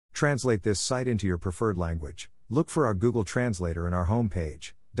Translate this site into your preferred language. Look for our Google Translator in our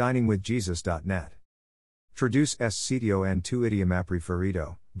homepage, diningwithjesus.net. Traduce este sitio en tu idioma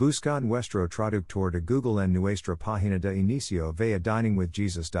preferido. Busca nuestro traductor de Google en nuestra página de inicio via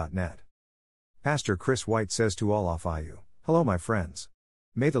diningwithjesus.net. Pastor Chris White says to all of you, hello my friends.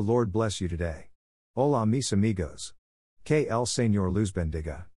 May the Lord bless you today. Hola mis amigos. Que el Señor los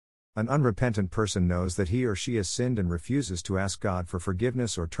bendiga. An unrepentant person knows that he or she has sinned and refuses to ask God for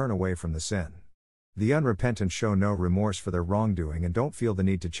forgiveness or turn away from the sin. The unrepentant show no remorse for their wrongdoing and don't feel the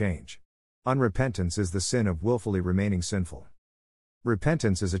need to change. Unrepentance is the sin of willfully remaining sinful.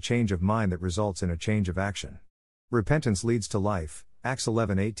 Repentance is a change of mind that results in a change of action. Repentance leads to life, Acts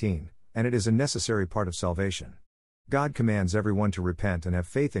 11:18, and it is a necessary part of salvation. God commands everyone to repent and have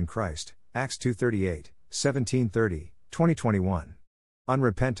faith in Christ, Acts 2:38, 17:30, 20:21.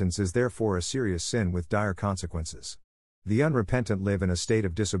 Unrepentance is therefore a serious sin with dire consequences. The unrepentant live in a state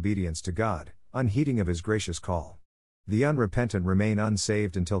of disobedience to God, unheeding of His gracious call. The unrepentant remain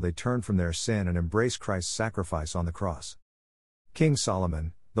unsaved until they turn from their sin and embrace Christ's sacrifice on the cross. King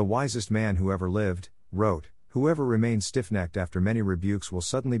Solomon, the wisest man who ever lived, wrote, "Whoever remains stiff-necked after many rebukes will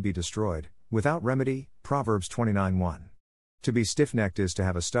suddenly be destroyed, without remedy." Proverbs 29:1. To be stiff-necked is to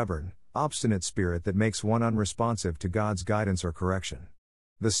have a stubborn, obstinate spirit that makes one unresponsive to God's guidance or correction.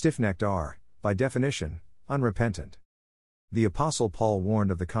 The stiff-necked are, by definition, unrepentant. The Apostle Paul warned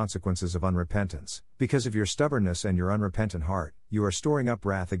of the consequences of unrepentance. Because of your stubbornness and your unrepentant heart, you are storing up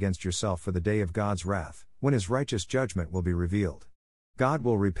wrath against yourself for the day of God's wrath, when His righteous judgment will be revealed. God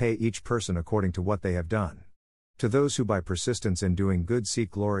will repay each person according to what they have done. To those who by persistence in doing good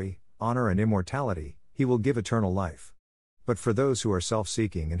seek glory, honor and immortality, He will give eternal life. But for those who are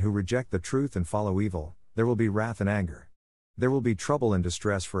self-seeking and who reject the truth and follow evil, there will be wrath and anger. There will be trouble and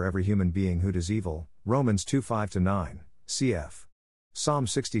distress for every human being who does evil, Romans 2:5-9, cf. Psalm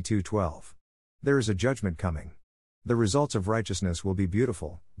 62:12. There is a judgment coming. The results of righteousness will be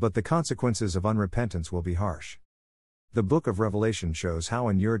beautiful, but the consequences of unrepentance will be harsh. The book of Revelation shows how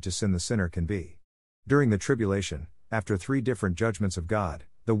inured to sin the sinner can be. During the tribulation, after 3 different judgments of God,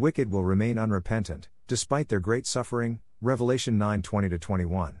 the wicked will remain unrepentant, despite their great suffering, Revelation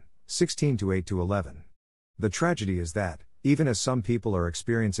 9:20-21, 16:8-11. The tragedy is that, even as some people are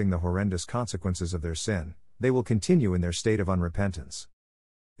experiencing the horrendous consequences of their sin, they will continue in their state of unrepentance.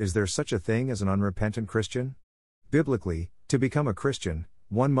 Is there such a thing as an unrepentant Christian? Biblically, to become a Christian,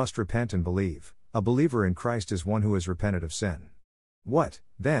 one must repent and believe. A believer in Christ is one who has repented of sin. What,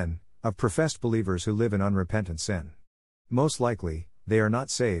 then, of professed believers who live in unrepentant sin? Most likely, they are not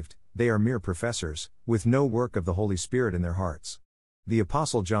saved, they are mere professors, with no work of the Holy Spirit in their hearts. The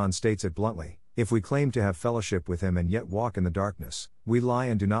Apostle John states it bluntly, "If we claim to have fellowship with Him and yet walk in the darkness, we lie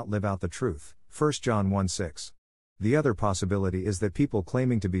and do not live out the truth." 1 John 1:6. The other possibility is that people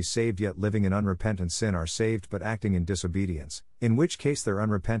claiming to be saved yet living in unrepentant sin are saved but acting in disobedience, in which case their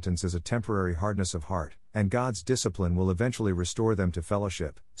unrepentance is a temporary hardness of heart, and God's discipline will eventually restore them to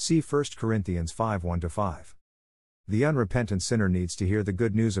fellowship. See 1 Corinthians 5:1-5. The unrepentant sinner needs to hear the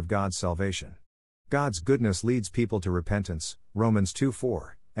good news of God's salvation. God's goodness leads people to repentance, Romans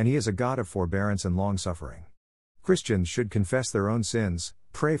 2:4, and He is a God of forbearance and long-suffering. Christians should confess their own sins,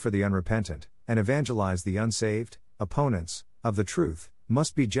 pray for the unrepentant, and evangelize the unsaved. Opponents of the truth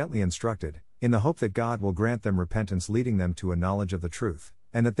must be gently instructed, in the hope that God will grant them repentance leading them to a knowledge of the truth,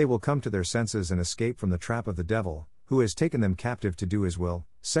 and that they will come to their senses and escape from the trap of the devil, who has taken them captive to do his will.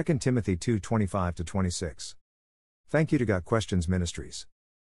 2 Timothy 2:25-26. Thank you to Got Questions Ministries.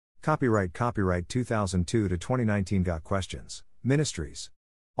 Copyright 2002 to 2019 Got Questions Ministries.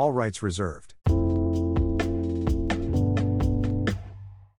 All rights reserved.